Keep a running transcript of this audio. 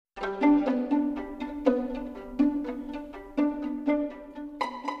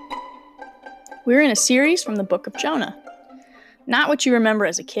We're in a series from the book of Jonah. Not what you remember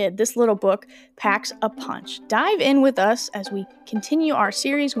as a kid. This little book packs a punch. Dive in with us as we continue our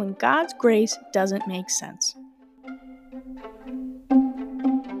series When God's Grace Doesn't Make Sense.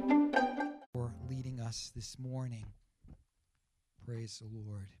 For leading us this morning. Praise the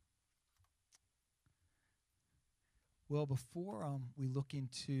Lord. Well, before we look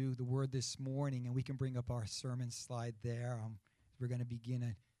into the word this morning, and we can bring up our sermon slide there, we're going to begin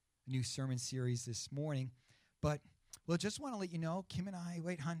a new sermon series this morning. But, well, just want to let you know, Kim and I,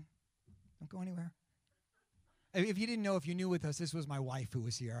 wait, hon, don't go anywhere. If you didn't know, if you're new with us, this was my wife who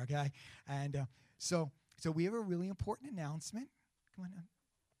was here, okay? And so we have a really important announcement. Come on,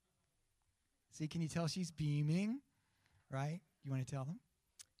 see, can you tell she's beaming, right? You want to tell them?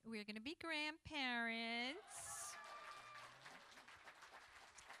 We're going to be grandparents.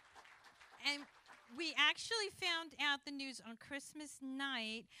 And we actually found out the news on Christmas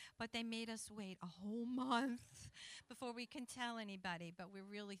night, but they made us wait a whole month before we can tell anybody. But we're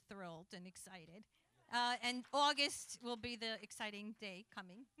really thrilled and excited. And August will be the exciting day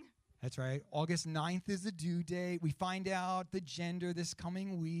coming. That's right. August 9th is the due date. We find out the gender this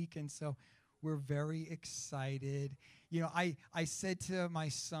coming week, and so we're very excited. You know, I said to my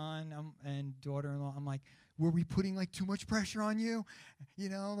son and daughter-in-law, I'm like, were we putting like too much pressure on you? You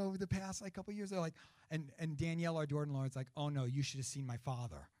know, over the past like couple years, they're like, and Danielle, our daughter-in-law, is like, oh no, you should have seen my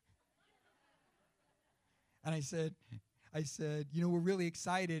father. And I said, you know, we're really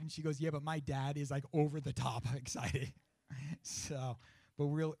excited. And she goes, yeah, but my dad is like over the top excited. So, but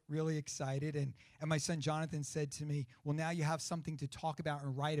we're really excited. And my son Jonathan said to me, well, now you have something to talk about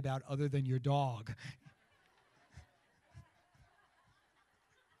and write about other than your dog.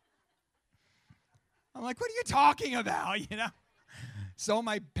 I'm like, what are you talking about, you know? So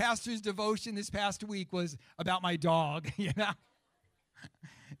my pastor's devotion this past week was about my dog, you know?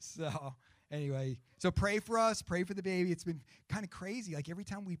 So anyway, so pray for us, pray for the baby. It's been kind of crazy. Like every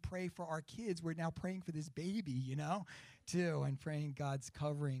time we pray for our kids, we're now praying for this baby, you know, too, and praying God's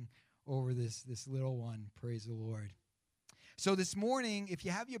covering over this little one. Praise the Lord. So this morning, if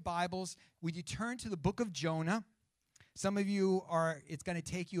you have your Bibles, would you turn to the book of Jonah? Some of you it's going to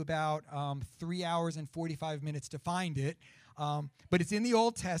take you about 3 hours and 45 minutes to find it. But it's in the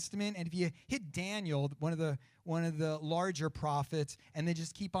Old Testament, and if you hit Daniel, one of the larger prophets, and then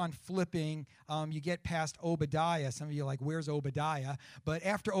just keep on flipping, you get past Obadiah. Some of you are like, where's Obadiah? But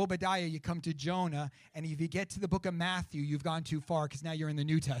after Obadiah, you come to Jonah, and if you get to the book of Matthew, you've gone too far because now you're in the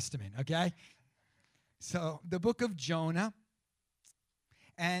New Testament, okay? So the book of Jonah,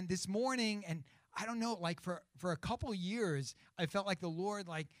 and this morning, and I don't know, like for a couple years, I felt like the Lord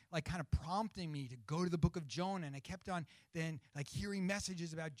like kind of prompting me to go to the book of Jonah, and I kept on then like hearing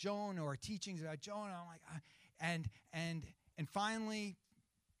messages about Jonah or teachings about Jonah. I'm like, and finally,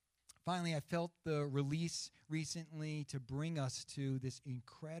 I felt the release recently to bring us to this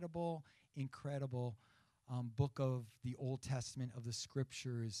incredible book of the Old Testament of the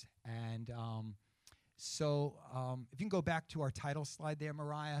Scriptures, and So if you can go back to our title slide there,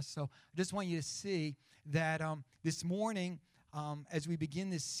 Mariah. So I just want you to see that this morning, as we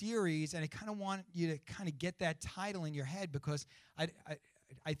begin this series, and I kind of want you to kind of get that title in your head, because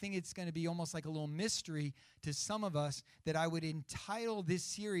I think it's going to be almost like a little mystery to some of us, that I would entitle this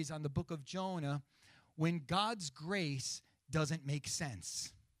series on the book of Jonah, When God's Grace Doesn't Make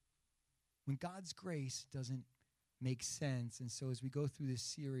Sense. When God's grace doesn't make sense. And so as we go through this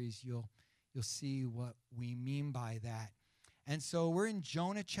series, you'll see what we mean by that. And so we're in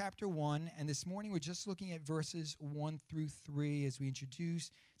Jonah chapter 1, and this morning we're just looking at verses 1 through 3 as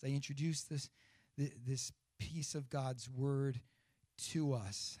I introduce this piece of God's word to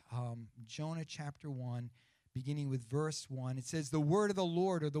us. Jonah chapter 1, beginning with verse 1, it says, the word of the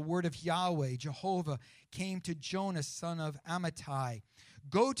Lord, or the word of Yahweh, Jehovah, came to Jonah, son of Amittai.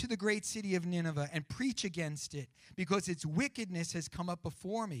 Go to the great city of Nineveh and preach against it, because its wickedness has come up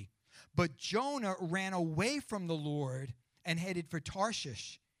before me. But Jonah ran away from the Lord and headed for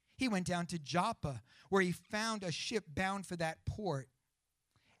Tarshish. He went down to Joppa, where he found a ship bound for that port.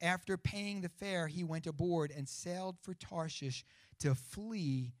 After paying the fare, he went aboard and sailed for Tarshish to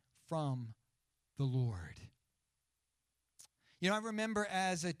flee from the Lord. You know, I remember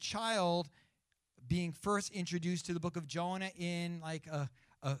as a child being first introduced to the book of Jonah in like a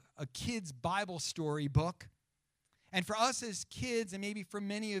kid's Bible story book. And for us as kids, and maybe for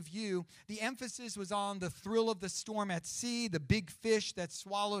many of you, the emphasis was on the thrill of the storm at sea, the big fish that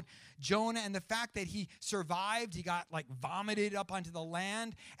swallowed Jonah, and the fact that he survived. He got like vomited up onto the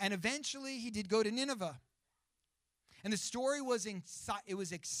land, and eventually he did go to Nineveh. And the story was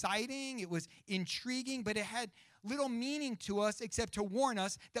exciting, it was intriguing, but it had little meaning to us except to warn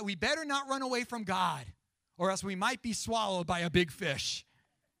us that we better not run away from God, or else we might be swallowed by a big fish.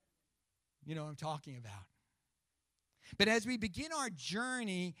 You know what I'm talking about. But as we begin our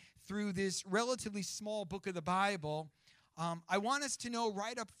journey through this relatively small book of the Bible, I want us to know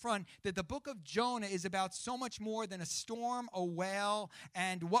right up front that the book of Jonah is about so much more than a storm, a whale,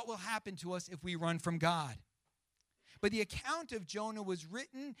 and what will happen to us if we run from God. But the account of Jonah was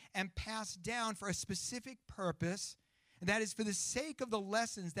written and passed down for a specific purpose, and that is for the sake of the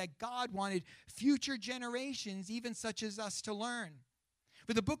lessons that God wanted future generations, even such as us, to learn.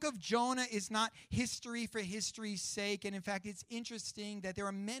 For the book of Jonah is not history for history's sake, and in fact, it's interesting that there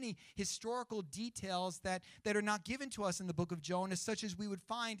are many historical details that are not given to us in the book of Jonah, such as we would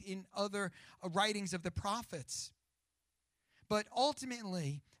find in other writings of the prophets. But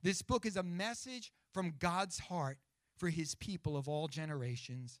ultimately, this book is a message from God's heart for his people of all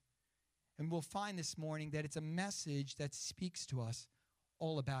generations. And we'll find this morning that it's a message that speaks to us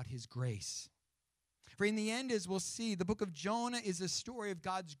all about his grace. For in the end, as we'll see, the book of Jonah is a story of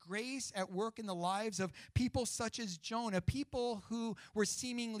God's grace at work in the lives of people such as Jonah, people who were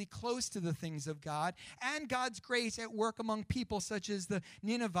seemingly close to the things of God, and God's grace at work among people such as the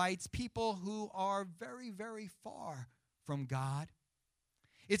Ninevites, people who are very, very far from God.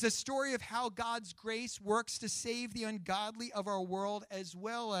 It's a story of how God's grace works to save the ungodly of our world, as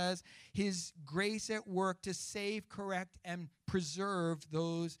well as his grace at work to save, correct, and preserve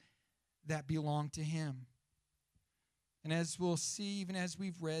those that belong to him. And as we'll see, even as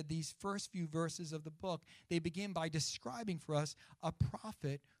we've read these first few verses of the book, they begin by describing for us a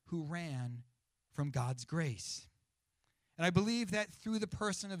prophet who ran from God's grace. And I believe that through the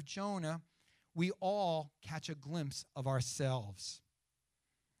person of Jonah, we all catch a glimpse of ourselves.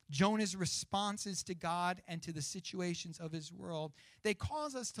 Jonah's responses to God and to the situations of his world, they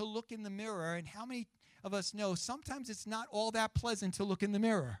cause us to look in the mirror. And how many of us know sometimes it's not all that pleasant to look in the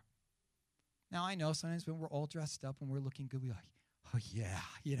mirror? Now, I know sometimes when we're all dressed up and we're looking good, we're like, oh, yeah,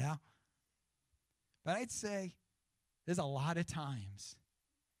 you know. But I'd say there's a lot of times,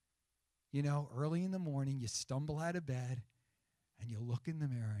 you know, early in the morning, you stumble out of bed and you look in the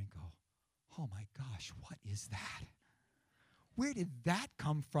mirror and go, oh, my gosh, what is that? Where did that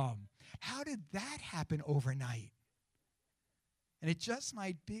come from? How did that happen overnight? And it just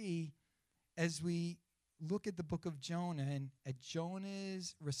might be, as we look at the book of Jonah and at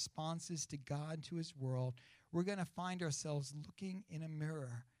Jonah's responses to God and to his world, we're going to find ourselves looking in a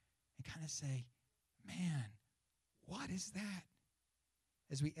mirror and kind of say, man, what is that?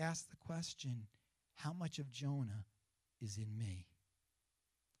 As we ask the question, how much of Jonah is in me?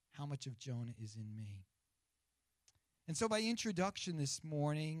 How much of Jonah is in me? And so by introduction this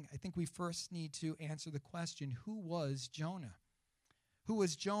morning, I think we first need to answer the question, who was Jonah? Who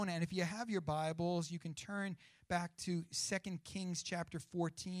was Jonah? And if you have your Bibles, you can turn back to 2 Kings chapter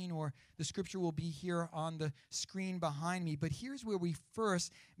 14, or the scripture will be here on the screen behind me. But here's where we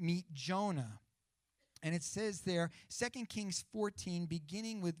first meet Jonah. And it says there, 2 Kings 14,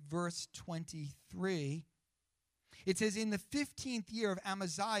 beginning with verse 23, it says, in the 15th year of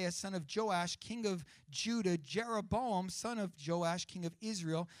Amaziah, son of Joash, king of Judah, Jeroboam, son of Joash, king of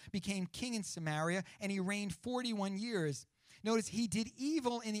Israel, became king in Samaria, and he reigned 41 years. Notice, he did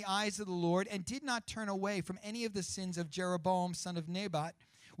evil in the eyes of the Lord and did not turn away from any of the sins of Jeroboam, son of Nebat,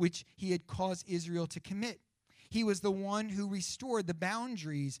 which he had caused Israel to commit. He was the one who restored the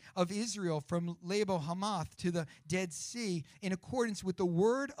boundaries of Israel from Lebo-Hamath to the Dead Sea in accordance with the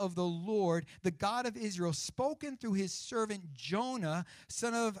word of the Lord, the God of Israel, spoken through his servant Jonah,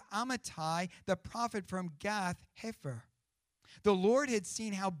 son of Amittai, the prophet from Gath-Hepher. The Lord had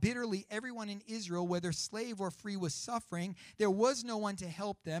seen how bitterly everyone in Israel, whether slave or free, was suffering. There was no one to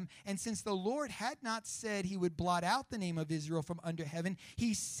help them. And since the Lord had not said he would blot out the name of Israel from under heaven,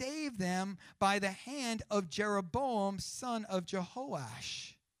 he saved them by the hand of Jeroboam, son of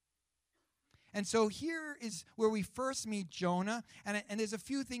Jehoash. And so here is where we first meet Jonah, and there's a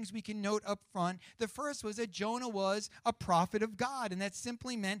few things we can note up front. The first was that Jonah was a prophet of God, and that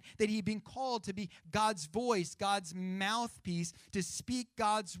simply meant that he'd been called to be God's voice, God's mouthpiece, to speak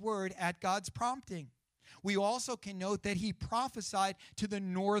God's word at God's prompting. We also can note that he prophesied to the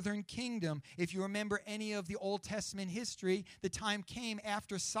northern kingdom. If you remember any of the Old Testament history, the time came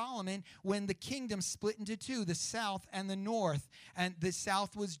after Solomon when the kingdom split into two, the south and the north. And the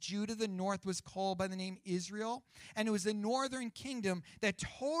south was Judah, the north was called by the name Israel. And it was the northern kingdom that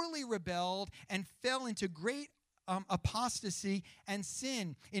totally rebelled and fell into great apostasy and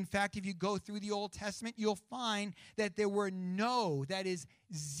sin. In fact, if you go through the Old Testament, you'll find that there were no, that is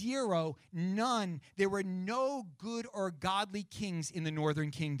zero, none, there were no good or godly kings in the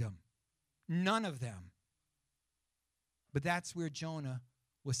northern kingdom. None of them. But that's where Jonah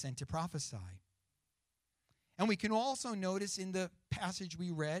was sent to prophesy. And we can also notice in the passage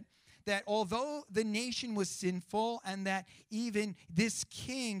we read that although the nation was sinful and that even this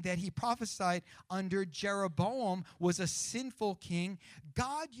king that he prophesied under Jeroboam was a sinful king,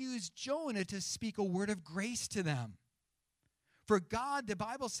 God used Jonah to speak a word of grace to them. For God, the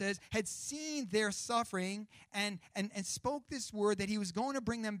Bible says, had seen their suffering and spoke this word that he was going to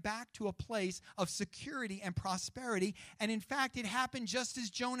bring them back to a place of security and prosperity. And in fact, it happened just as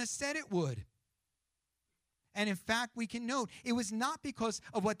Jonah said it would. And in fact, we can note, it was not because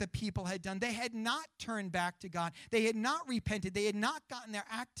of what the people had done. They had not turned back to God. They had not repented. They had not gotten their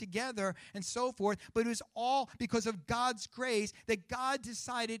act together and so forth. But it was all because of God's grace that God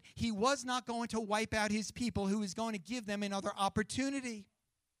decided he was not going to wipe out his people, who was going to give them another opportunity.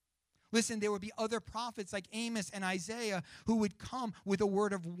 Listen, there would be other prophets like Amos and Isaiah who would come with a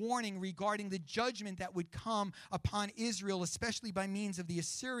word of warning regarding the judgment that would come upon Israel, especially by means of the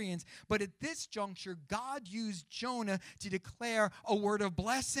Assyrians. But at this juncture, God used Jonah to declare a word of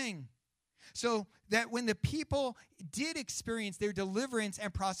blessing, so that when the people did experience their deliverance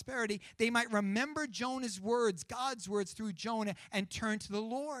and prosperity, they might remember Jonah's words, God's words through Jonah, and turn to the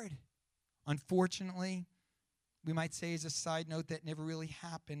Lord. Unfortunately, we might say as a side note that never really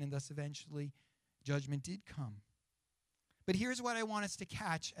happened, and thus eventually judgment did come. But here's what I want us to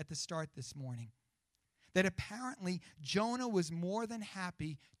catch at the start this morning. That apparently Jonah was more than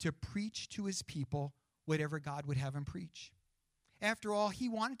happy to preach to his people whatever God would have him preach. After all, he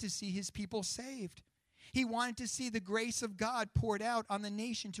wanted to see his people saved. He wanted to see the grace of God poured out on the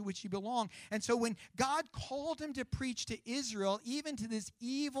nation to which he belonged. And so when God called him to preach to Israel, even to this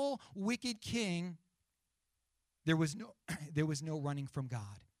evil, wicked king, there was no running from God.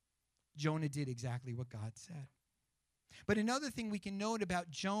 Jonah did exactly what God said. But another thing we can note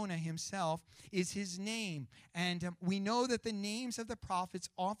about Jonah himself is his name. And we know that the names of the prophets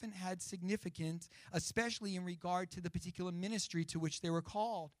often had significance, especially in regard to the particular ministry to which they were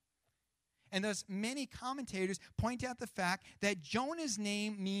called. And thus many commentators point out the fact that Jonah's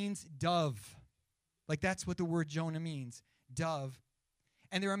name means dove. Like that's what the word Jonah means, dove.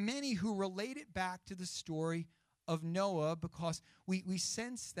 And there are many who relate it back to the story of Noah, because we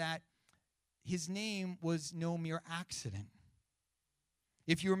sense that his name was no mere accident.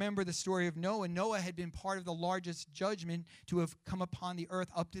 If you remember the story of Noah, Noah had been part of the largest judgment to have come upon the earth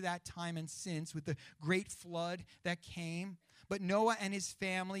up to that time and since, with the great flood that came. But Noah and his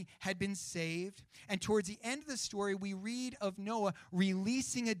family had been saved. And towards the end of the story, we read of Noah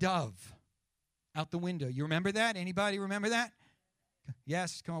releasing a dove out the window. You remember that? Anybody remember that?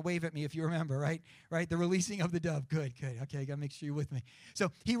 Yes, come on, wave at me if you remember, right? Right, the releasing of the dove. Good. Okay, I got to make sure you're with me.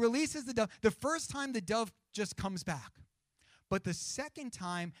 So he releases the dove. The first time the dove just comes back. But the second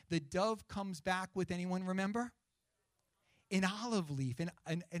time the dove comes back with, anyone remember? An olive leaf, an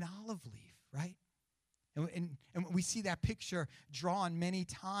olive leaf, right? And we see that picture drawn many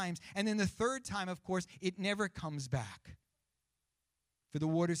times. And then the third time, of course, it never comes back, for the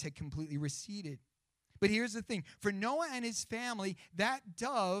waters had completely receded. But here's the thing. For Noah and his family, that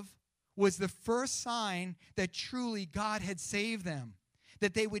dove was the first sign that truly God had saved them,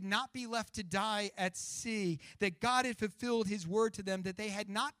 that they would not be left to die at sea, that God had fulfilled his word to them, that they had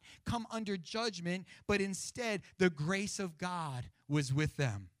not come under judgment, but instead the grace of God was with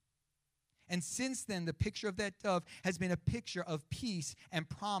them. And since then, the picture of that dove has been a picture of peace and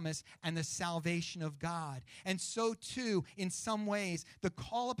promise and the salvation of God. And so, too, in some ways, the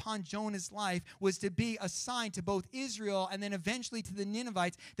call upon Jonah's life was to be a sign to both Israel and then eventually to the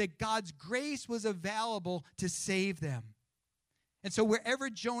Ninevites that God's grace was available to save them. And so wherever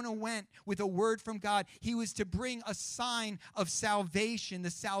Jonah went with a word from God, he was to bring a sign of salvation, the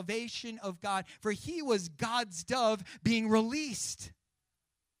salvation of God, for he was God's dove being released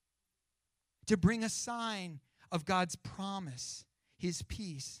to bring a sign of God's promise, his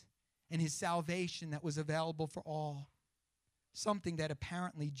peace, and his salvation that was available for all. Something that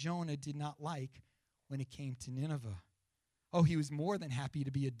apparently Jonah did not like when it came to Nineveh. Oh, he was more than happy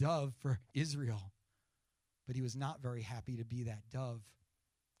to be a dove for Israel, but he was not very happy to be that dove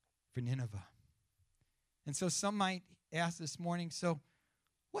for Nineveh. And so some might ask this morning, so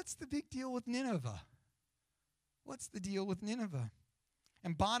what's the big deal with Nineveh? What's the deal with Nineveh?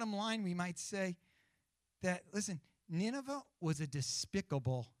 And bottom line, we might say that, listen, Nineveh was a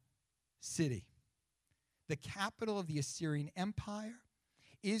despicable city. The capital of the Assyrian Empire,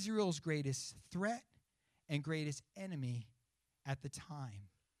 Israel's greatest threat, and greatest enemy at the time.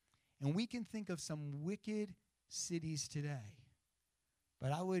 And we can think of some wicked cities today.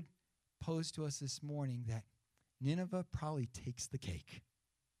 But I would pose to us this morning that Nineveh probably takes the cake.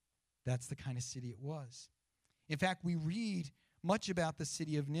 That's the kind of city it was. In fact, we read much about the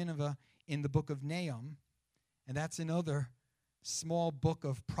city of Nineveh in the book of Nahum, and that's another small book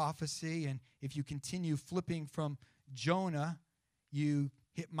of prophecy. And if you continue flipping from Jonah, you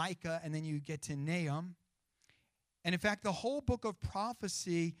hit Micah, and then you get to Nahum. And in fact, the whole book of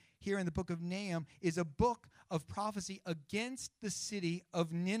prophecy here in the book of Nahum is a book of prophecy against the city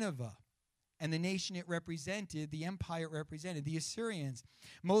of Nineveh and the nation it represented, the empire it represented, the Assyrians.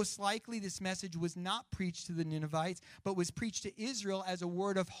 Most likely, this message was not preached to the Ninevites, but was preached to Israel as a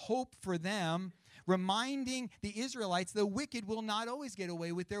word of hope for them, reminding the Israelites the wicked will not always get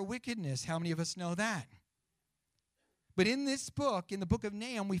away with their wickedness. How many of us know that? But in this book, in the book of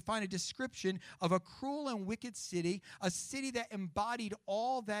Nahum, we find a description of a cruel and wicked city, a city that embodied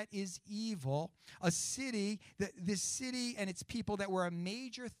all that is evil, a city, this city and its people that were a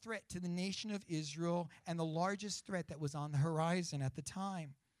major threat to the nation of Israel and the largest threat that was on the horizon at the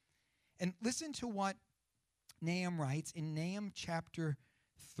time. And listen to what Nahum writes in Nahum chapter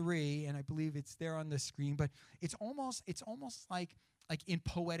 3, and I believe it's there on the screen, but it's almost like in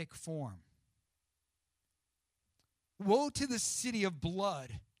poetic form. Woe to the city of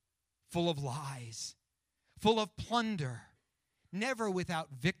blood, full of lies, full of plunder, never without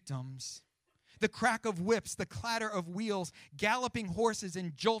victims. The crack of whips, the clatter of wheels, galloping horses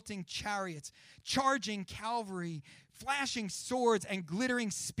and jolting chariots, charging cavalry, flashing swords and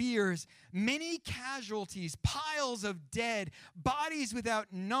glittering spears, many casualties, piles of dead, bodies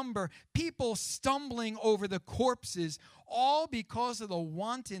without number, people stumbling over the corpses, all because of the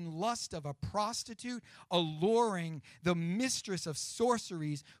wanton lust of a prostitute, alluring the mistress of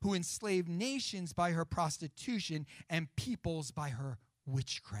sorceries who enslaved nations by her prostitution and peoples by her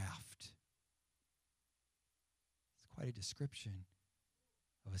witchcraft. It's quite a description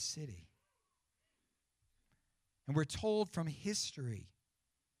of a city. And we're told from history,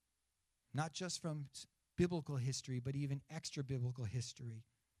 not just from biblical history, but even extra-biblical history,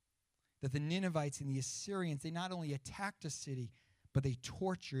 that the Ninevites and the Assyrians, they not only attacked a city, but they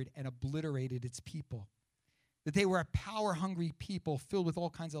tortured and obliterated its people. That they were a power-hungry people filled with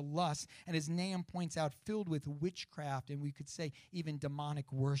all kinds of lusts, and as Nahum points out, filled with witchcraft, and we could say even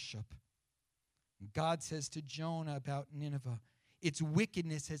demonic worship. God says to Jonah about Nineveh, its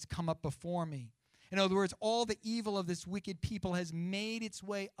wickedness has come up before me. In other words, all the evil of this wicked people has made its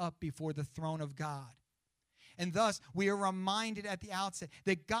way up before the throne of God. And thus, we are reminded at the outset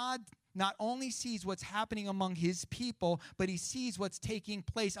that God not only sees what's happening among his people, but he sees what's taking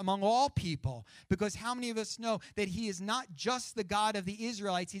place among all people. Because how many of us know that he is not just the God of the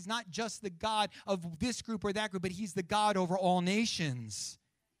Israelites, he's not just the God of this group or that group, but he's the God over all nations.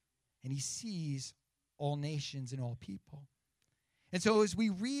 And he sees all nations and all people. And so as we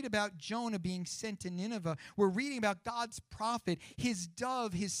read about Jonah being sent to Nineveh, we're reading about God's prophet, his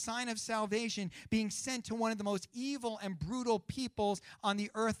dove, his sign of salvation, being sent to one of the most evil and brutal peoples on the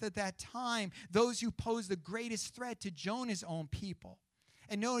earth at that time, those who pose the greatest threat to Jonah's own people.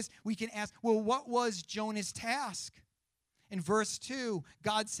 And notice, we can ask, well, what was Jonah's task? In verse 2,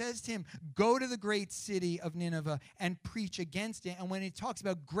 God says to him, go to the great city of Nineveh and preach against it. And when it talks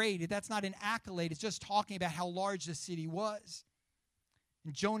about great, that's not an accolade. It's just talking about how large the city was.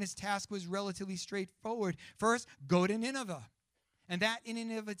 And Jonah's task was relatively straightforward. First, go to Nineveh. And that in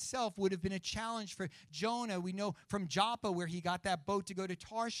and of itself would have been a challenge for Jonah. We know from Joppa, where he got that boat to go to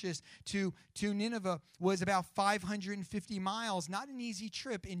Tarshish, to Nineveh was about 550 miles. Not an easy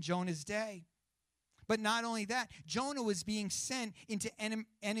trip in Jonah's day. But not only that, Jonah was being sent into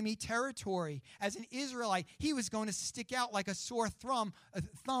enemy territory. As an Israelite, he was going to stick out like a sore thumb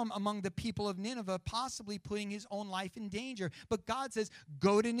among the people of Nineveh, possibly putting his own life in danger. But God says,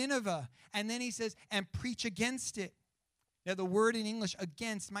 go to Nineveh. And then he says, and preach against it. Now, the word in English,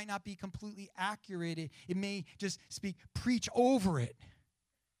 against, might not be completely accurate. It may just speak, preach over it.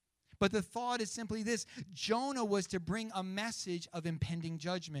 But the thought is simply this: Jonah was to bring a message of impending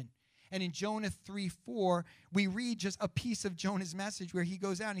judgment. And in Jonah 3:4, we read just a piece of Jonah's message where he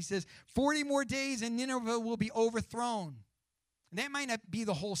goes out and he says, 40 more days and Nineveh will be overthrown. And that might not be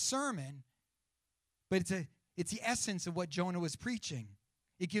the whole sermon, but it's the essence of what Jonah was preaching.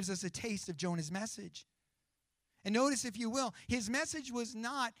 It gives us a taste of Jonah's message. And notice, if you will, his message was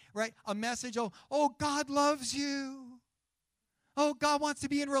not, right, a message, oh, God loves you. Oh, God wants to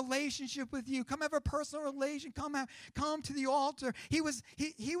be in relationship with you. Come have a personal relation. Come to the altar. He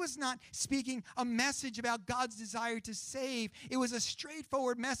was not speaking a message about God's desire to save. It was a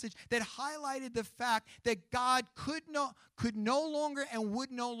straightforward message that highlighted the fact that God could no longer and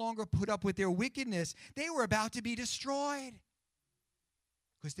would no longer put up with their wickedness. They were about to be destroyed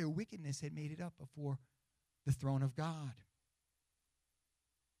because their wickedness had made it up before the throne of God.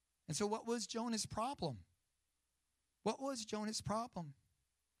 And so what was Jonah's problem? What was Jonah's problem?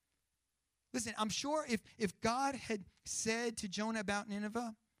 Listen, I'm sure if God had said to Jonah about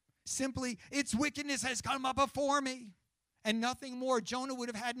Nineveh, simply, its wickedness has come up before me, and nothing more, Jonah would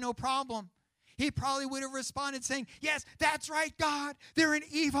have had no problem. He probably would have responded saying, yes, that's right, God. They're an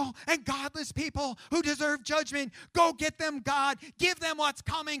evil and godless people who deserve judgment. Go get them, God. Give them what's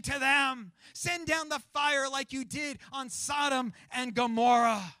coming to them. Send down the fire like you did on Sodom and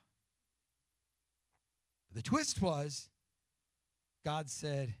Gomorrah. The twist was, God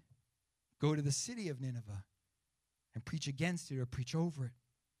said, go to the city of Nineveh and preach against it or preach over it.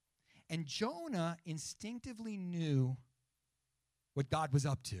 And Jonah instinctively knew what God was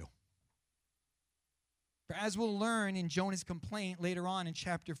up to. For as we'll learn in Jonah's complaint later on in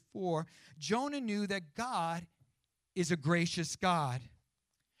chapter 4, Jonah knew that God is a gracious God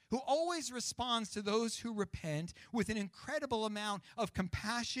who always responds to those who repent with an incredible amount of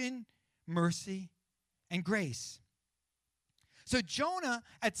compassion, mercy, and grace. So Jonah,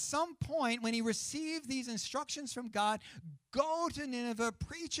 at some point, when he received these instructions from God, go to Nineveh,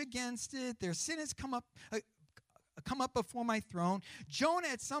 preach against it, their sin has come up before my throne. Jonah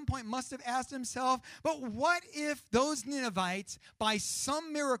at some point must have asked himself, but what if those Ninevites, by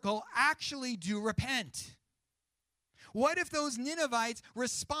some miracle, actually do repent? What if those Ninevites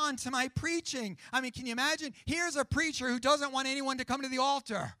respond to my preaching? I mean, can you imagine? Here's a preacher who doesn't want anyone to come to the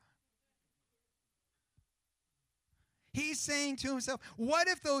altar. He's saying to himself, what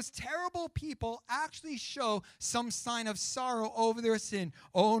if those terrible people actually show some sign of sorrow over their sin?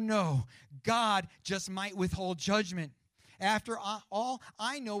 Oh no, God just might withhold judgment. After all,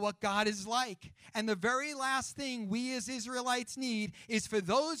 I know what God is like. And the very last thing we as Israelites need is for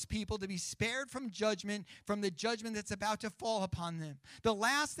those people to be spared from judgment, from the judgment that's about to fall upon them. The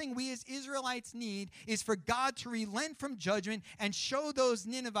last thing we as Israelites need is for God to relent from judgment and show those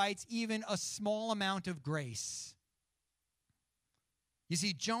Ninevites even a small amount of grace. You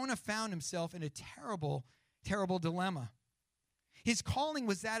see, Jonah found himself in a terrible, terrible dilemma. His calling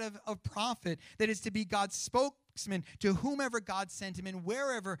was that of a prophet, that is to be God's spokesman to whomever God sent him and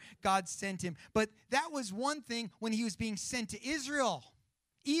wherever God sent him. But that was one thing when he was being sent to Israel,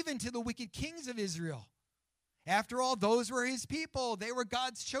 even to the wicked kings of Israel. After all, those were his people. They were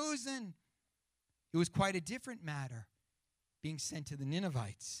God's chosen. It was quite a different matter being sent to the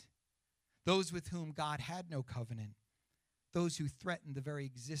Ninevites, those with whom God had no covenant, those who threatened the very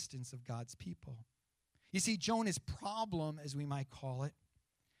existence of God's people. You see, Jonah's problem, as we might call it,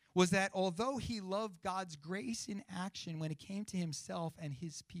 was that although he loved God's grace in action when it came to himself and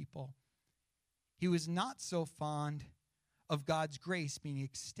his people, he was not so fond of God's grace being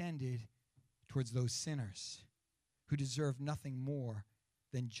extended towards those sinners who deserve nothing more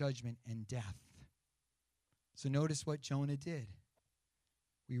than judgment and death. So notice what Jonah did.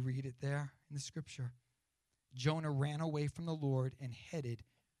 We read it there in the scripture. Jonah ran away from the Lord and headed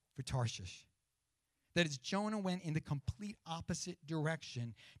for Tarshish. That is, Jonah went in the complete opposite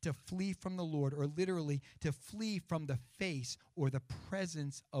direction to flee from the Lord, or literally to flee from the face or the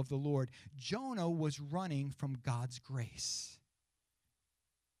presence of the Lord. Jonah was running from God's grace.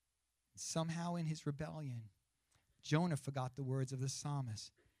 Somehow in his rebellion, Jonah forgot the words of the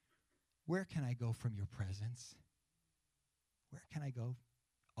psalmist. Where can I go from your presence? Where can I go?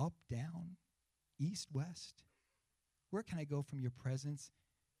 Up, down, east, west? Where can I go from your presence?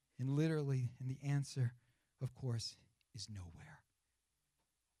 And literally, and the answer, of course, is nowhere.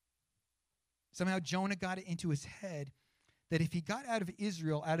 Somehow Jonah got it into his head that if he got out of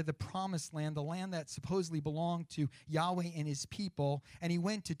Israel, out of the promised land, the land that supposedly belonged to Yahweh and his people, and he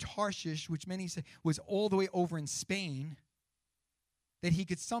went to Tarshish, which many say was all the way over in Spain, that he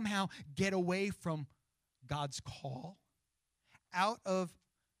could somehow get away from God's call, out of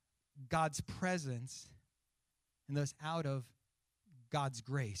God's presence, and thus out of God's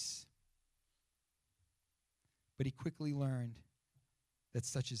grace. But he quickly learned that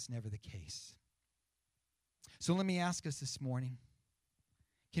such is never the case. So let me ask us this morning,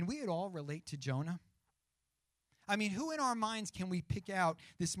 can we at all relate to Jonah? I mean, who in our minds can we pick out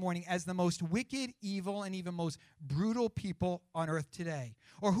this morning as the most wicked, evil, and even most brutal people on earth today?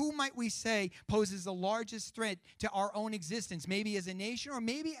 Or who might we say poses the largest threat to our own existence, maybe as a nation or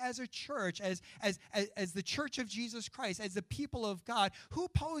maybe as a church, as the Church of Jesus Christ, as the people of God? Who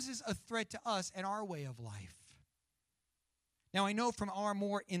poses a threat to us and our way of life? Now, I know from our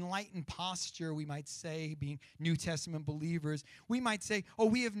more enlightened posture, we might say, being New Testament believers, we might say, oh,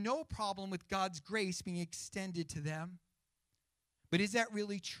 we have no problem with God's grace being extended to them. But is that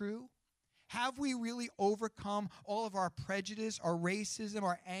really true? Have we really overcome all of our prejudice, our racism,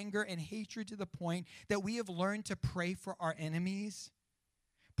 our anger, and hatred to the point that we have learned to pray for our enemies?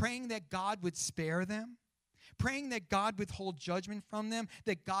 Praying that God would spare them? Praying that God would hold judgment from them,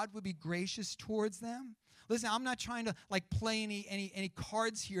 that God would be gracious towards them? Listen, I'm not trying to play any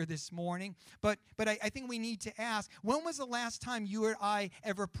cards here this morning, but I think we need to ask, when was the last time you or I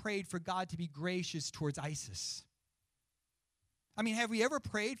ever prayed for God to be gracious towards ISIS? I mean, have we ever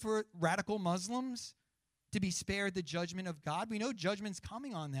prayed for radical Muslims to be spared the judgment of God? We know judgment's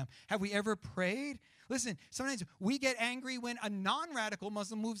coming on them. Have we ever prayed? Listen, sometimes we get angry when a non-radical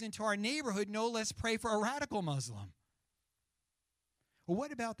Muslim moves into our neighborhood, no less pray for a radical Muslim. Well,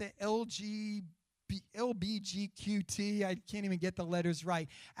 what about the LBGQT, I can't even get the letters right,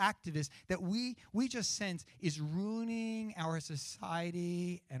 activists that we just sense is ruining our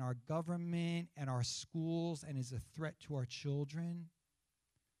society and our government and our schools and is a threat to our children?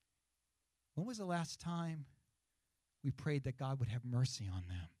 When was the last time we prayed that God would have mercy on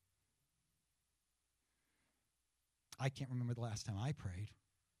them? I can't remember the last time I prayed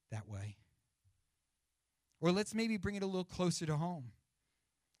that way. Or let's maybe bring it a little closer to home.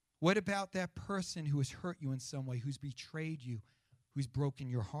 What about that person who has hurt you in some way, who's betrayed you, who's broken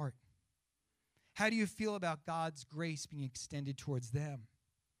your heart? How do you feel about God's grace being extended towards them?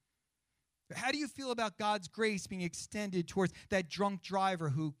 How do you feel about God's grace being extended towards that drunk driver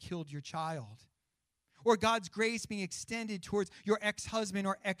who killed your child? Or God's grace being extended towards your ex-husband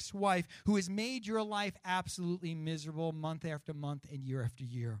or ex-wife who has made your life absolutely miserable month after month and year after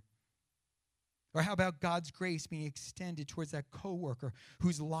year? Or how about God's grace being extended towards that coworker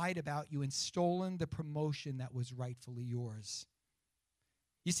who's lied about you and stolen the promotion that was rightfully yours?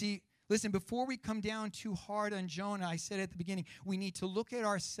 You see, listen, before we come down too hard on Jonah, I said at the beginning, we need to look at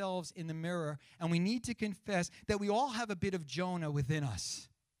ourselves in the mirror and we need to confess that we all have a bit of Jonah within us.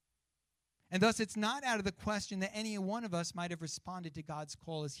 And thus, it's not out of the question that any one of us might have responded to God's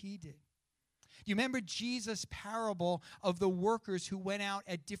call as he did. Do you remember Jesus' parable of the workers who went out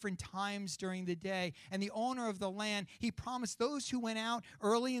at different times during the day? And the owner of the land, he promised those who went out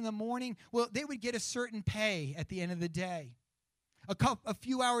early in the morning, well, they would get a certain pay at the end of the day. A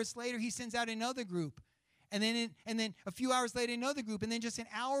few hours later, he sends out another group. And then a few hours later, another group. And then just an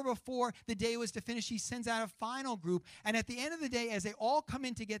hour before the day was to finish, he sends out a final group. And at the end of the day, as they all come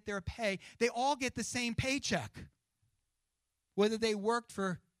in to get their pay, they all get the same paycheck. Whether they worked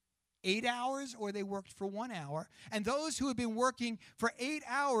for 8 hours or they worked for 1 hour. And those who have been working for 8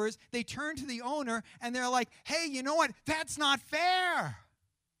 hours, they turn to the owner and they're like, hey, you know what? That's not fair.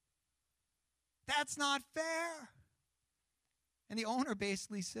 That's not fair. And the owner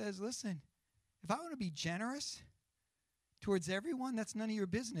basically says, listen, if I want to be generous towards everyone, that's none of your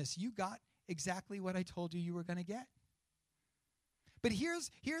business. You got exactly what I told you were going to get. But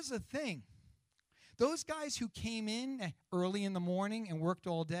here's the thing. Those guys who came in early in the morning and worked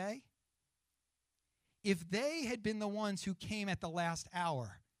all day, if they had been the ones who came at the last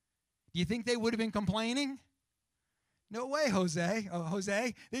hour, do you think they would have been complaining? No way, Jose. Oh,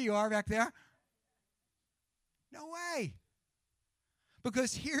 Jose, there you are back there. No way.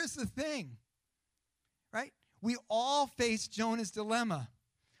 Because here's the thing, right? We all face Jonah's dilemma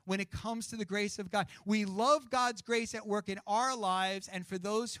when it comes to the grace of God. We love God's grace at work in our lives and for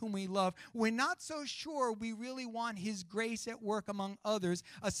those whom we love. We're not so sure we really want his grace at work among others,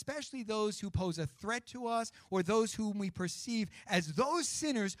 especially those who pose a threat to us or those whom we perceive as those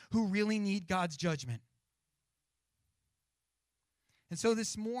sinners who really need God's judgment. And so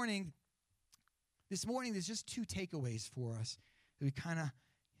this morning, there's just two takeaways for us that we kind of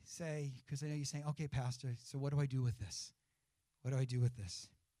say, because I know you're saying, okay, Pastor, so what do I do with this? What do I do with this?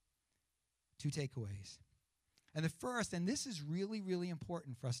 Two takeaways. And the first, and this is really, really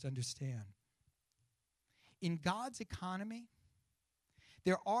important for us to understand. In God's economy,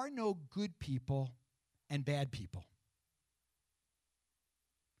 there are no good people and bad people.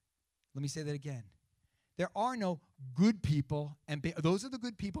 Let me say that again. There are no good people, and those are the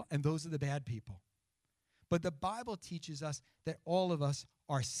good people, and those are the bad people. But the Bible teaches us that all of us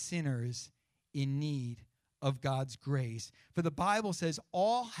are sinners in need of God's grace. For the Bible says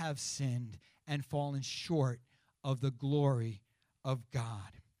all have sinned and fallen short of the glory of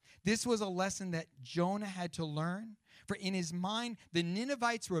God. This was a lesson that Jonah had to learn. For in his mind, the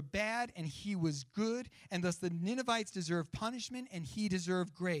Ninevites were bad and he was good, and thus the Ninevites deserved punishment and he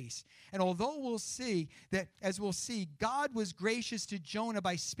deserved grace. And although we'll see that, as we'll see, God was gracious to Jonah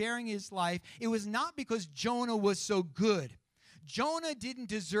by sparing his life, it was not because Jonah was so good. Jonah didn't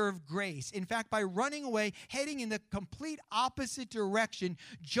deserve grace. In fact, by running away, heading in the complete opposite direction,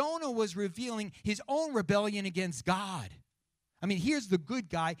 Jonah was revealing his own rebellion against God. I mean, here's the good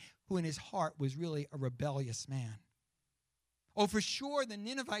guy who in his heart was really a rebellious man. Oh, for sure, the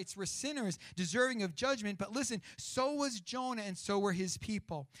Ninevites were sinners deserving of judgment, but listen, so was Jonah and so were his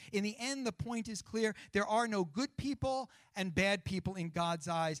people. In the end, the point is clear. There are no good people and bad people in God's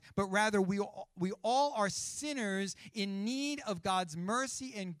eyes, but rather we all are sinners in need of God's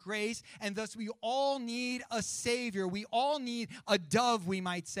mercy and grace, and thus we all need a Savior. We all need a dove, we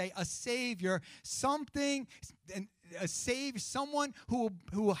might say, a Savior, someone who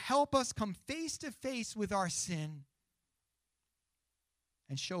will help us come face to face with our sin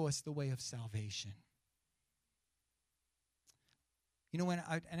and show us the way of salvation. You know,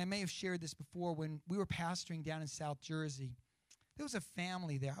 I may have shared this before, when we were pastoring down in South Jersey, there was a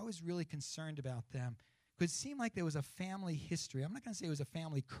family there. I was really concerned about them because it seemed like there was a family history. I'm not going to say it was a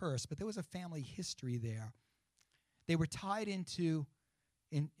family curse, but there was a family history there. They were tied into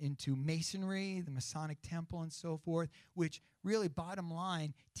Masonry, the Masonic Temple, and so forth, which really, bottom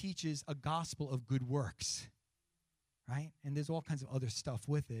line, teaches a gospel of good works. Right? And there's all kinds of other stuff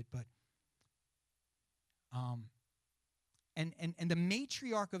with it, but and the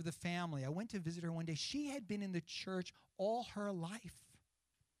matriarch of the family, I went to visit her one day. She had been in the church all her life.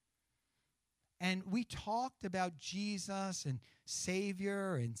 And we talked about Jesus and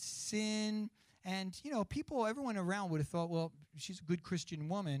Savior and sin. And, you know, everyone around would have thought, well, she's a good Christian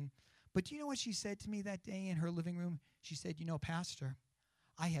woman. But do you know what she said to me that day in her living room? She said, you know, Pastor,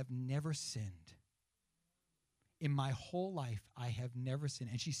 I have never sinned. In my whole life, I have never sinned.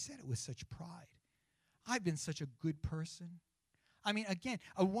 And she said it with such pride. I've been such a good person. I mean, again,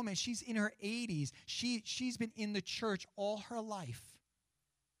 a woman, she's in her 80s. She's been in the church all her life.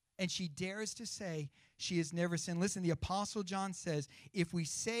 And she dares to say she has never sinned. Listen, the Apostle John says, if we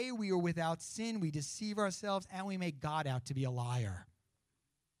say we are without sin, we deceive ourselves and we make God out to be a liar.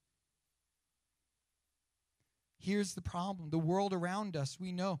 Here's the problem. The world around us,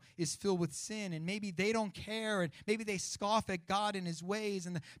 we know, is filled with sin, and maybe they don't care, and maybe they scoff at God and his ways,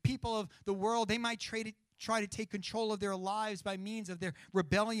 and the people of the world, they might try to take control of their lives by means of their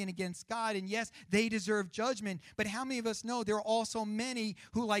rebellion against God, and yes, they deserve judgment, but how many of us know there are also many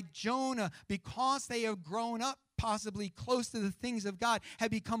who, like Jonah, because they have grown up possibly close to the things of God, have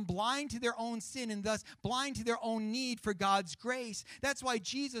become blind to their own sin and thus blind to their own need for God's grace. That's why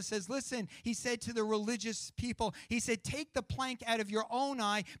Jesus says, listen, he said to the religious people, he said, take the plank out of your own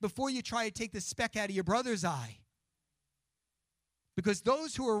eye before you try to take the speck out of your brother's eye. Because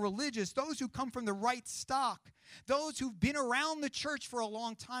those who are religious, those who come from the right stock, those who've been around the church for a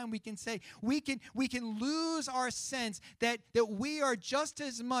long time, we can say, we can lose our sense that we are just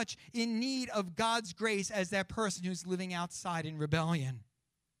as much in need of God's grace as that person who's living outside in rebellion.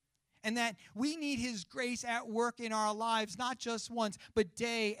 And that we need his grace at work in our lives, not just once, but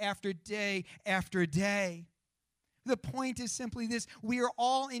day after day after day. The point is simply this: we are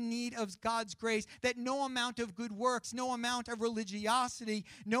all in need of God's grace, that no amount of good works, no amount of religiosity,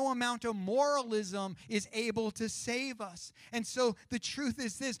 no amount of moralism is able to save us. And so the truth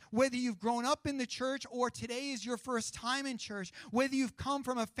is this: whether you've grown up in the church or today is your first time in church, whether you've come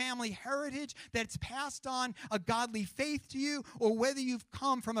from a family heritage that's passed on a godly faith to you, or whether you've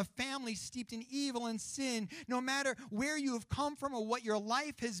come from a family steeped in evil and sin, no matter where you have come from or what your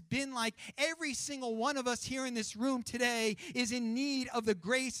life has been like, every single one of us here in this room today is in need of the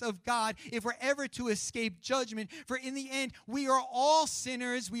grace of God if we're ever to escape judgment. For in the end, we are all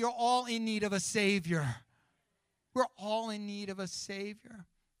sinners. We are all in need of a Savior. We're all in need of a Savior.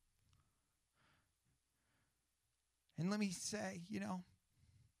 And let me say,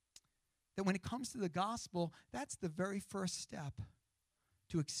 that when it comes to the gospel, that's the very first step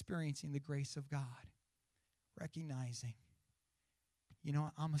to experiencing the grace of God. Recognizing,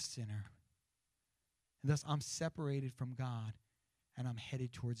 I'm a sinner. And thus, I'm separated from God, and I'm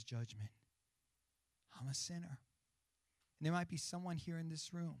headed towards judgment. I'm a sinner. And there might be someone here in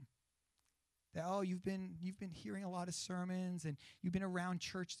this room that, you've been hearing a lot of sermons, and you've been around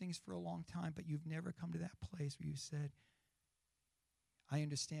church things for a long time, but you've never come to that place where you said, I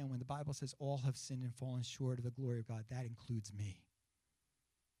understand when the Bible says all have sinned and fallen short of the glory of God, that includes me.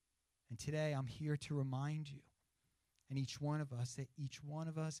 And today, I'm here to remind you, and each one of us, that each one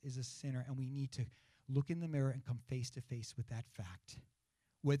of us is a sinner, and we need to look in the mirror and come face to face with that fact,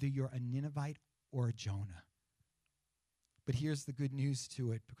 whether you're a Ninevite or a Jonah. But here's the good news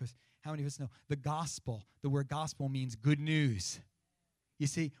to it, because how many of us know the gospel, the word gospel means good news. You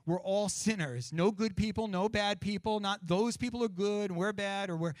see, we're all sinners. No good people, no bad people. Not those people are good and we're bad,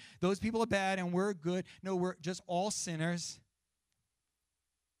 or those people are bad and we're good. No, we're just all sinners.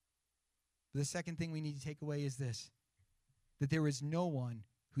 The second thing we need to take away is this, that there is no one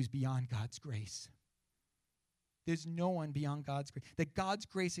who's beyond God's grace. There's no one beyond God's grace. That God's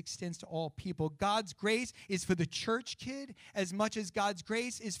grace extends to all people. God's grace is for the church kid as much as God's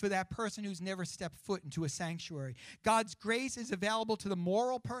grace is for that person who's never stepped foot into a sanctuary. God's grace is available to the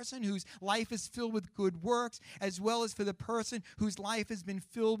moral person whose life is filled with good works, as well as for the person whose life has been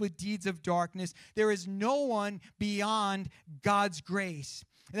filled with deeds of darkness. There is no one beyond God's grace.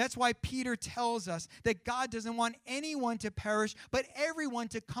 And that's why Peter tells us that God doesn't want anyone to perish, but everyone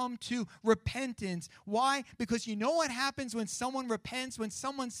to come to repentance. Why? Because you know what happens when someone repents, when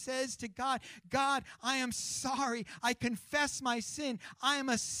someone says to God, God, I am sorry. I confess my sin. I am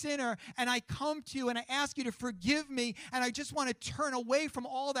a sinner, and I come to you, and I ask you to forgive me, and I just want to turn away from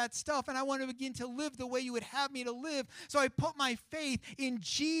all that stuff, and I want to begin to live the way you would have me to live. So I put my faith in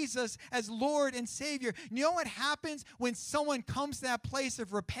Jesus as Lord and Savior. You know what happens when someone comes to that place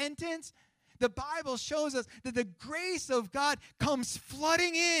of repentance? The Bible shows us that the grace of God comes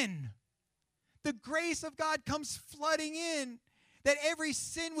flooding in. The grace of God comes flooding in. That every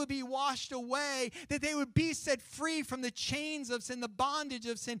sin would be washed away. That they would be set free from the chains of sin, the bondage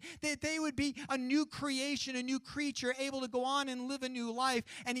of sin. That they would be a new creation, a new creature, able to go on and live a new life.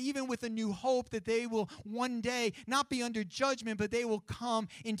 And even with a new hope that they will one day not be under judgment, but they will come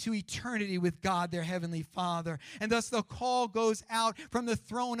into eternity with God, their heavenly Father. And thus the call goes out from the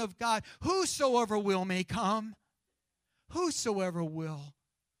throne of God. Whosoever will may come. Whosoever will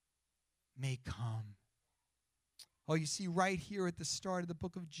may come. Oh, you see right here at the start of the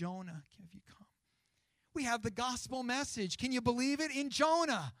book of Jonah, if you come, we have the gospel message. Can you believe it? In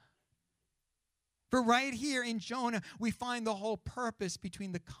Jonah. For right here in Jonah, we find the whole purpose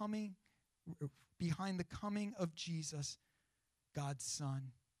behind the coming of Jesus, God's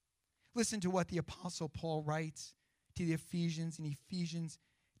Son. Listen to what the Apostle Paul writes to the Ephesians in Ephesians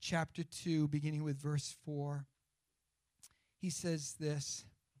chapter 2, beginning with verse 4. He says this.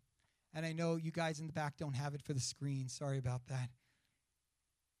 And I know you guys in the back don't have it for the screen. Sorry about that.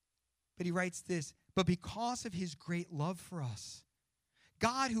 But he writes this, but because of his great love for us,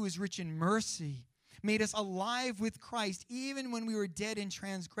 God, who is rich in mercy, made us alive with Christ even when we were dead in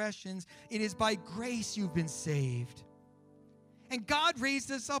transgressions. It is by grace you've been saved. And God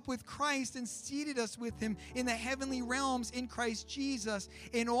raised us up with Christ and seated us with him in the heavenly realms in Christ Jesus,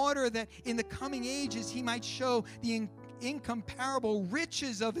 in order that in the coming ages he might show the incomparable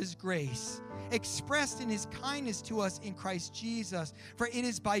riches of his grace expressed in his kindness to us in Christ Jesus. For it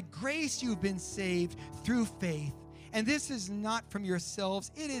is by grace you've been saved through faith. And this is not from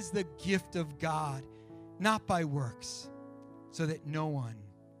yourselves. It is the gift of God, not by works, so that no one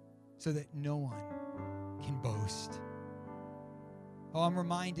can boast. Oh, I'm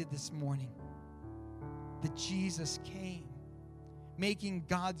reminded this morning that Jesus came, making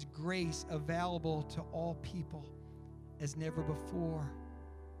God's grace available to all people as never before.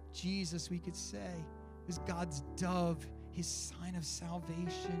 Jesus, we could say, is God's dove, his sign of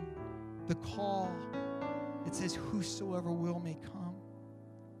salvation, the call that says whosoever will may come.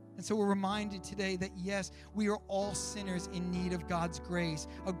 And so we're reminded today that yes, we are all sinners in need of God's grace,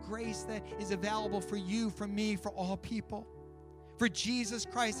 a grace that is available for you, for me, for all people. For Jesus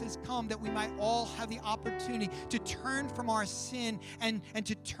Christ has come that we might all have the opportunity to turn from our sin and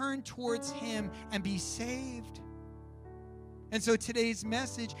to turn towards him and be saved. And so today's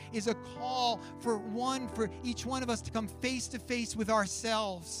message is a call for each one of us to come face to face with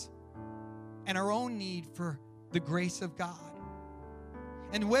ourselves and our own need for the grace of God.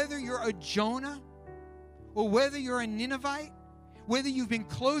 And whether you're a Jonah or whether you're a Ninevite, whether you've been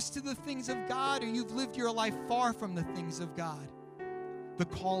close to the things of God or you've lived your life far from the things of God, the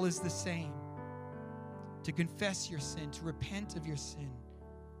call is the same: to confess your sin, to repent of your sin,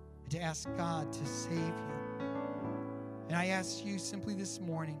 and to ask God to save you. And I ask you simply this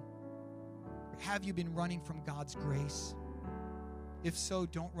morning, have you been running from God's grace? If so,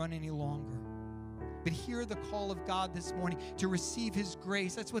 don't run any longer. But hear the call of God this morning to receive his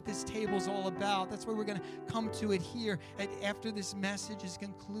grace. That's what this table's all about. That's where we're going to come to it here after this message is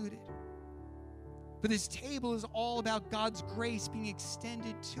concluded. But this table is all about God's grace being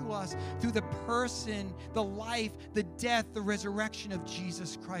extended to us through the person, the life, the death, the resurrection of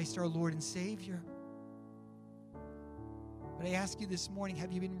Jesus Christ, our Lord and Savior. But I ask you this morning,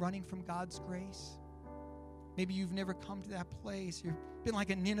 have you been running from God's grace? Maybe you've never come to that place. You've been like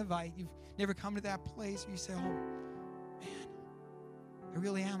a Ninevite. You've never come to that place where you say, oh, man, I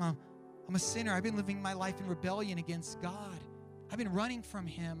really am. I'm a sinner. I've been living my life in rebellion against God. I've been running from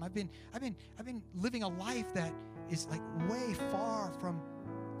him. I've been living a life that is like way far from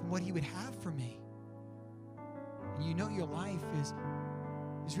what he would have for me. And you know your life is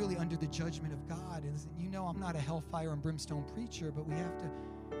really under the judgment of God. And you know I'm not a hellfire and brimstone preacher, but we have to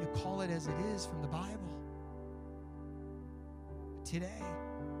call it as it is from the Bible. But today,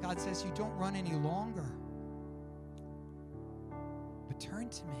 God says you don't run any longer, but turn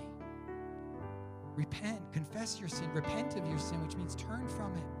to me. Repent, confess your sin, repent of your sin, which means turn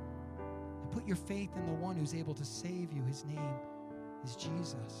from it, and put your faith in the one who's able to save you. His name is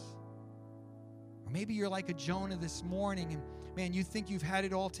Jesus. Or maybe you're like a Jonah this morning, and man, you think you've had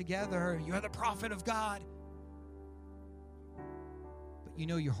it all together. You're the prophet of God. But you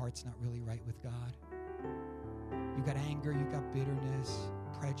know your heart's not really right with God. You've got anger, you've got bitterness,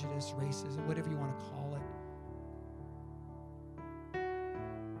 prejudice, racism, whatever you want to call it.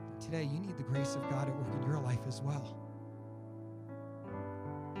 Today, you need the grace of God at work in your life as well.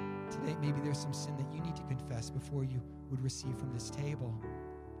 Today, maybe there's some sin that you need to confess before you would receive from this table,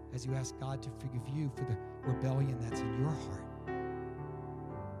 as you ask God to forgive you for the rebellion that's in your heart.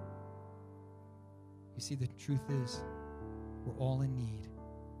 You see, the truth is, we're all in need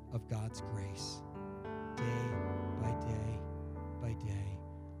of God's grace, day by day by day.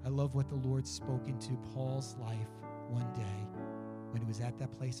 I love what the Lord spoke into Paul's life one day when he was at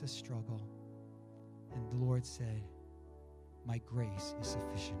that place of struggle. And the Lord said, my grace is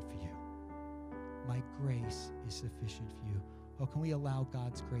sufficient for you. My grace is sufficient for you. Oh, can we allow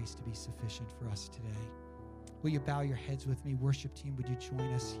God's grace to be sufficient for us today? Will you bow your heads with me? Worship team, would you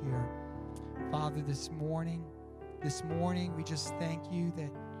join us here? Father, this morning, we just thank you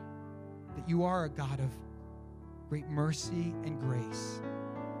that you are a God of great mercy and grace.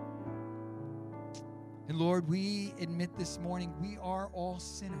 And Lord, we admit this morning we are all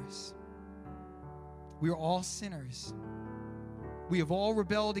sinners. We are all sinners. We have all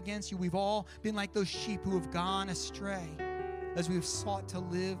rebelled against you. We've all been like those sheep who have gone astray as we have sought to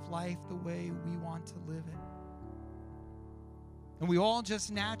live life the way we want to live it. And we all just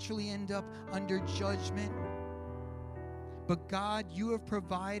naturally end up under judgment. But God, you have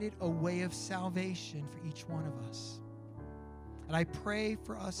provided a way of salvation for each one of us. And I pray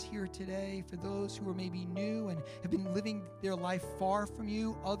for us here today, for those who are maybe new and have been living their life far from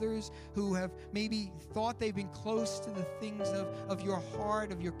you, others who have maybe thought they've been close to the things of your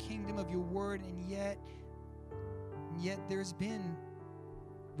heart, of your kingdom, of your word, and yet there's been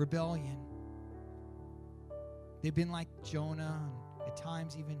rebellion. They've been like Jonah, and at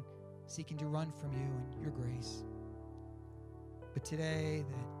times even seeking to run from you and your grace. But today,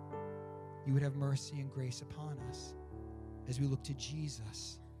 that you would have mercy and grace upon us as we look to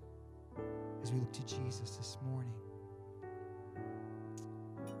Jesus, this morning.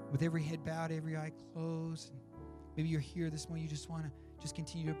 With every head bowed, every eye closed, and maybe you're here this morning, you just want to just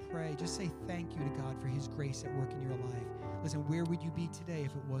continue to pray. Just say thank you to God for his grace at work in your life. Listen, where would you be today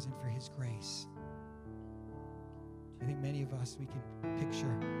if it wasn't for his grace? I think many of us, we can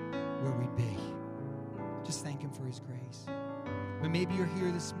picture where we'd be. Just thank him for his grace. But maybe you're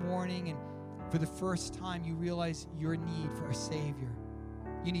here this morning and for the first time you realize your need for a Savior.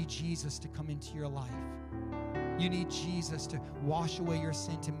 You need Jesus to come into your life. You need Jesus to wash away your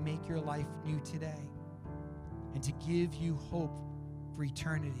sin, to make your life new today, and to give you hope for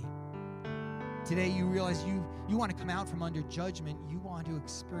eternity. Today you realize you want to come out from under judgment. You want to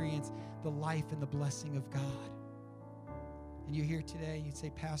experience the life and the blessing of God. And you're here today and you'd say,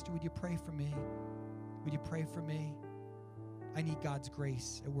 Pastor, would you pray for me? Would you pray for me? I need God's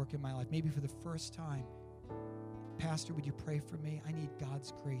grace at work in my life. Maybe for the first time. Pastor, would you pray for me? I need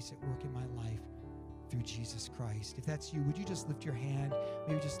God's grace at work in my life through Jesus Christ. If that's you, would you just lift your hand?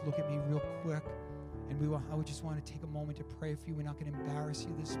 Maybe just look at me real quick. And I would just want to take a moment to pray for you. We're not going to embarrass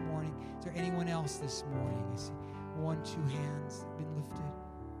you this morning. Is there anyone else this morning? I see 1, 2 hands that have been lifted.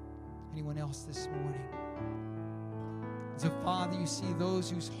 Anyone else this morning? So, Father, you see those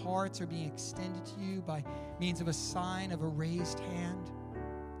whose hearts are being extended to you by means of a sign of a raised hand.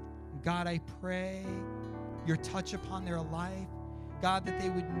 God, I pray your touch upon their life. God, that they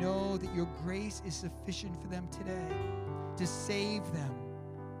would know that your grace is sufficient for them today to save them,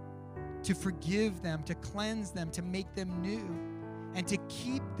 to forgive them, to cleanse them, to make them new, and to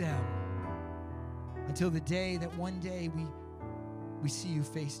keep them until the day that one day we see you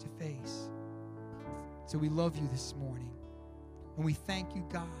face to face. So we love you this morning. And we thank you,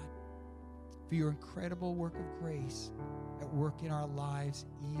 God, for your incredible work of grace at work in our lives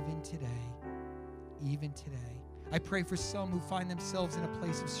even today. even today. I pray for some who find themselves in a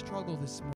place of struggle this morning.